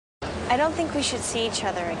I don't think we should see each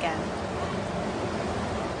other again.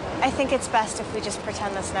 I think it's best if we just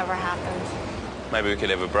pretend this never happened. Maybe we could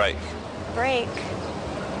have a break. Break?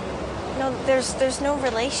 No, there's no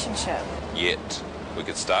relationship. Yet. We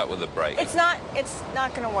could start with a break. It's not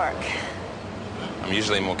gonna work. I'm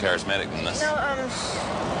usually more charismatic than this. No,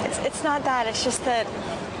 it's not that. It's just that,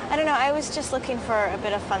 I don't know, I was just looking for a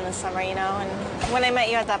bit of fun this summer, you know, and when I met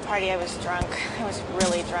you at that party, I was drunk. I was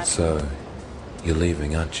really drunk. So, you're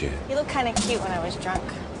leaving, aren't you? You look kind of cute when I was drunk.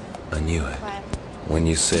 I knew it. But When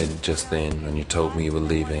you said just then, when you told me you were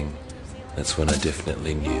leaving, that's when I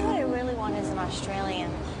definitely you know what I knew. really want is an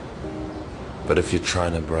Australian. But if you're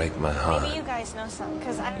trying to break my Maybe you heart, guys know something,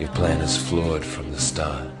 because I don't your know. plan is flawed from the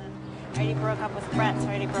start. I already broke up with Brett, so I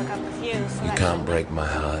already broke up with you. So You that can't should- break my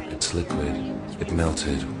heart, it's liquid. It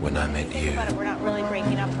melted when I met Think you. about it, we're not really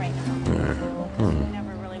breaking up right now. We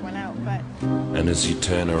never really went out, but And as you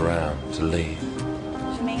turn around to leave,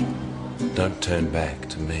 what do you mean? don't turn back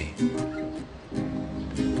to me.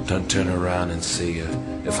 Don't turn around and see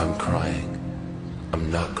if I'm crying.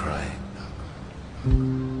 I'm not crying.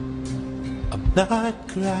 I'm not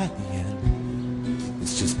crying,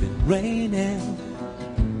 it's just been raining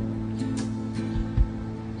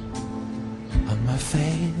on my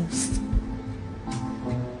face.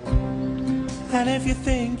 And if you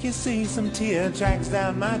think you see some tear tracks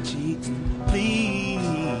down my cheeks, please,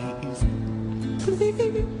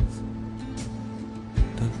 please,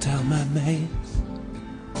 don't tell my mates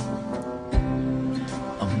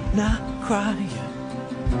I'm not crying.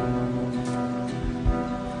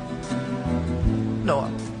 No,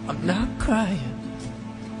 I'm not crying.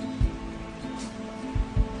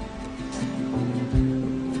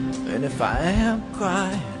 And if I am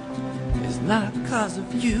crying, it's not because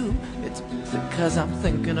of you. It's because I'm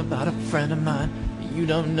thinking about a friend of mine you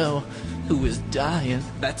don't know who is dying.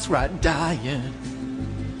 That's right, dying.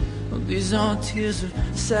 Well, these aren't tears of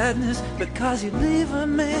sadness because you're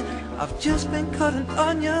leaving me. I've just been cutting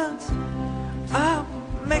onions. I'm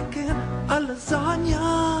making a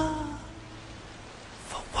lasagna.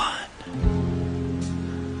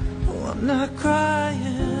 I'm not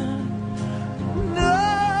crying,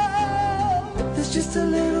 no. There's just a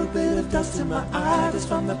little bit of dust in my eye. That's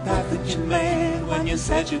from the path that you made when you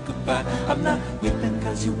said your goodbye. I'm not weeping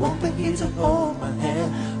cause you won't be here to hold my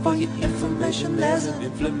hand. For your information, there's an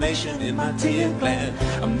inflammation in my tear gland.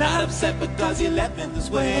 I'm not upset because you left me this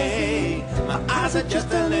way. My eyes are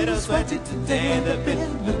just a little sweaty today. They've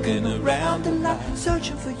been looking around a lot,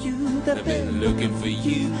 searching for you. They've been looking for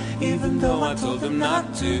you, even though I told them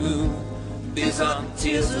not to. These aren't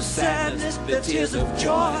tears of sadness, they're tears of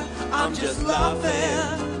joy. I'm just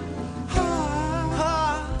laughing.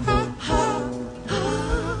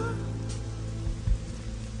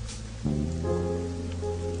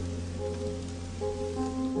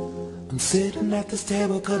 I'm sitting at this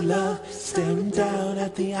table called love, staring down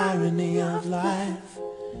at the irony of life.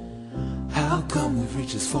 How come we've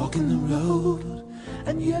reached this fork in the road,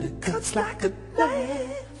 and yet it cuts like a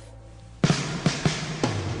knife?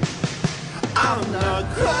 I'm not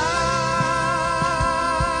crying.